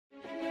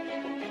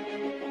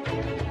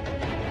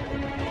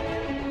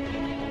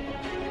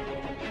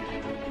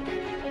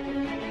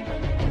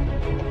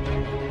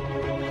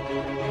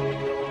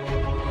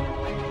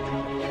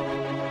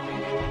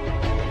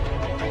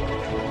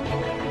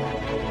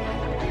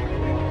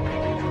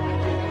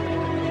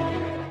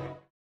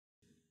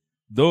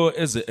Though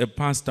as a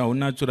pastor who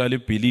naturally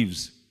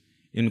believes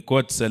in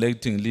God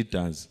selecting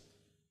leaders,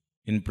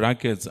 in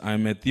brackets,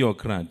 I'm a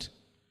theocrat,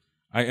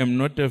 I am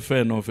not a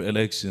fan of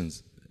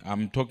elections.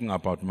 I'm talking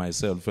about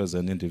myself as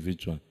an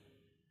individual.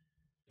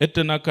 At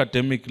an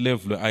academic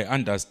level, I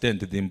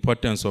understand the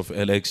importance of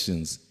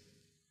elections.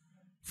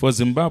 For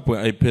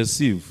Zimbabwe, I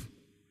perceive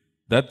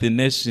that the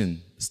nation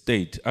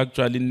state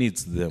actually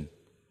needs them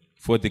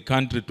for the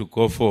country to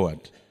go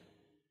forward.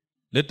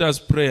 Let us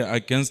pray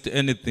against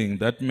anything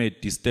that may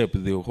disturb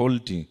the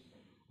holding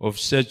of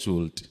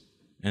scheduled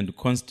and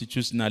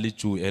constitutionally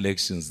due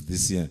elections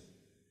this year.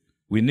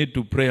 We need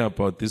to pray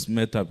about this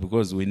matter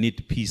because we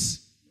need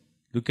peace.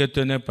 Look at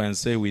your neighbor and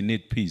say, we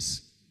need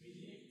peace.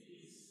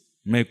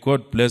 May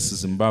God bless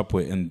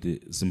Zimbabwe and the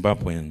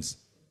Zimbabweans.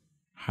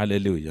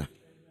 Hallelujah.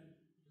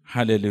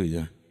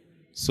 Hallelujah.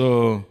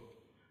 So,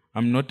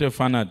 I'm not a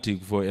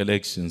fanatic for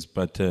elections,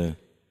 but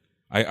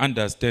I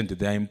understand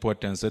their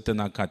importance at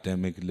an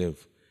academic level.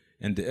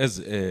 And as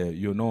a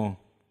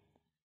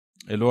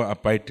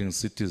law-abiding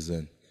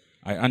citizen,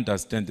 I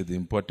understand the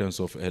importance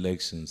of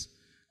elections,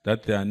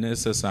 that they are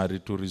necessary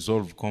to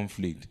resolve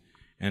conflict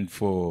and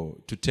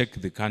to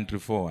take the country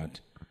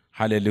forward.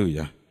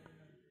 Hallelujah.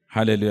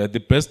 Hallelujah. The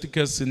best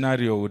case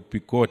scenario would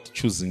be God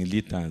choosing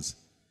leaders.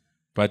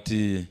 But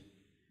the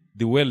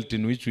world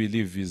in which we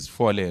live is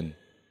fallen.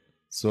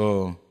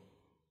 So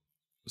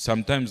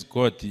sometimes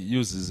God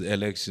uses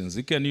elections.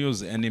 He can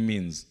use any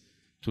means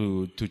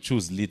to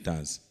choose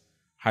leaders.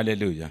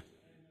 Hallelujah.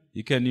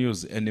 He can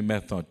use any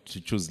method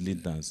to choose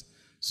leaders.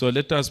 So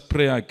let us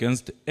pray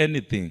against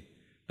anything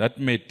that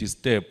may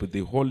disturb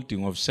the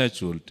holding of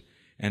scheduled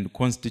and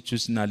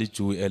constitutionally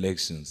due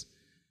elections.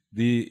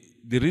 The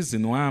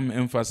reason why I'm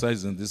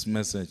emphasizing this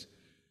message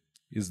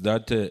is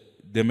that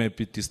there may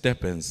be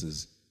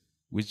disturbances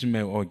which may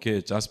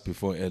occur just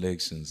before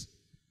elections,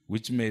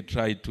 which may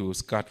try to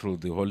scuttle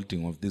the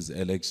holding of these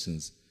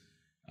elections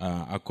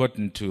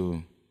according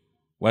to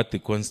what the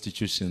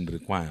Constitution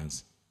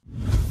requires.